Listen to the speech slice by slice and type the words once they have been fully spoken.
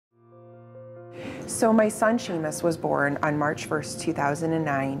So my son Seamus was born on March 1st,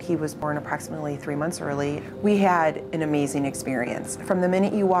 2009. He was born approximately 3 months early. We had an amazing experience. From the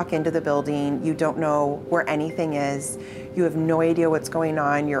minute you walk into the building, you don't know where anything is. You have no idea what's going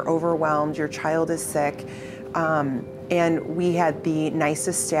on. You're overwhelmed. Your child is sick. And we had the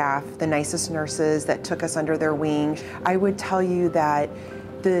nicest staff, the nicest nurses that took us under their wing. I would tell you that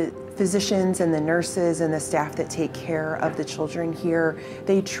the physicians and the nurses and the staff that take care of the children here,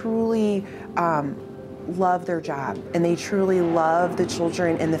 they truly love their job, and they truly love the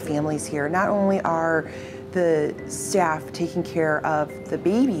children and the families here. Not only are the staff taking care of the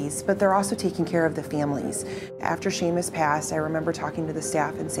babies, but they're also taking care of the families. After Seamus passed, I remember talking to the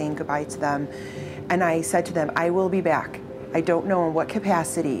staff and saying goodbye to them, and I said to them, I will be back. I don't know in what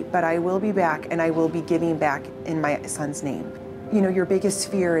capacity, but I will be back, and I will be giving back in my son's name. You know, your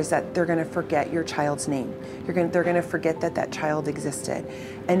biggest fear is that they're going to forget your child's name. They're going to forget that that child existed.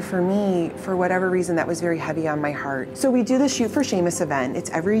 And for me, for whatever reason, that was very heavy on my heart. So we do the Shoot for Seamus event. It's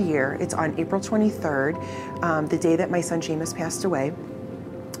every year. It's on April 23rd, the day that my son Seamus passed away.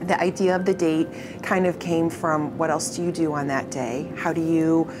 The idea of the date kind of came from, what else do you do on that day? How do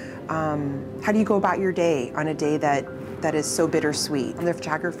you go about your day on a day that is so bittersweet? And the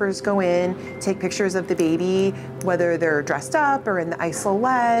photographers go in, take pictures of the baby, whether they're dressed up or in the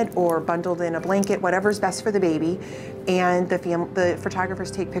isolette or bundled in a blanket, whatever's best for the baby. And the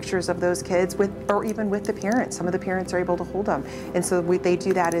photographers take pictures of those kids or even with the parents. Some of the parents are able to hold them. And so they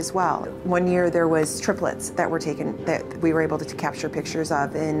do that as well. One year there was triplets that were taken, that we were able to capture pictures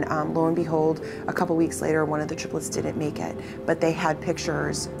of. And lo and behold, a couple weeks later, one of the triplets didn't make it. But they had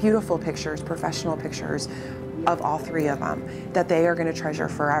pictures, beautiful pictures, professional pictures of all three of them that they are going to treasure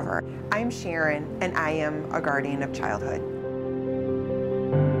forever. I'm Sharon, and I am a guardian of childhood.